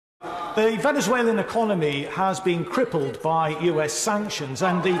The Venezuelan economy has been crippled by US sanctions,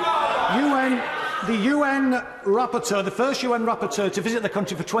 and the UN rapporteur, the first UN rapporteur to visit the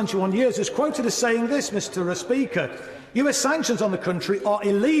country for 21 years, is quoted as saying this, Mr. Speaker: US sanctions on the country are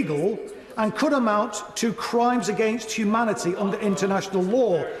illegal and could amount to crimes against humanity under international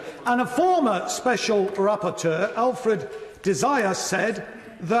law. And a former special rapporteur, Alfred de Zayas, said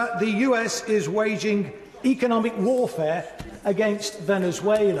that the US is waging economic warfare against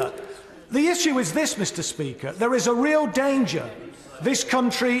Venezuela. The issue is this, Mr. Speaker: there is a real danger. This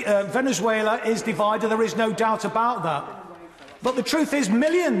country, Venezuela, is divided, there is no doubt about that. But the truth is,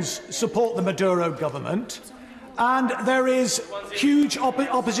 millions support the Maduro government, and there is huge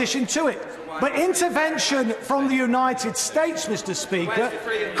opposition to it. But intervention from the United States, Mr. Speaker,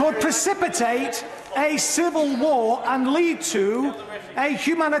 could precipitate a civil war and lead to a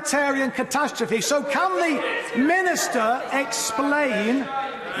humanitarian catastrophe. So can the Minister explain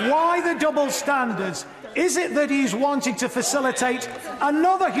why the double standards? Is it that he's wanting to facilitate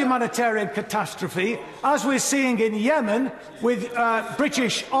another humanitarian catastrophe, as we're seeing in Yemen with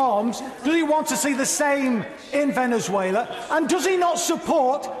British arms? Does he want to see the same in Venezuela? And does he not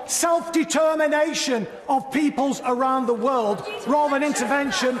support self-determination of peoples around the world rather than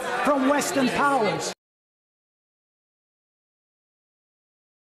intervention from Western powers?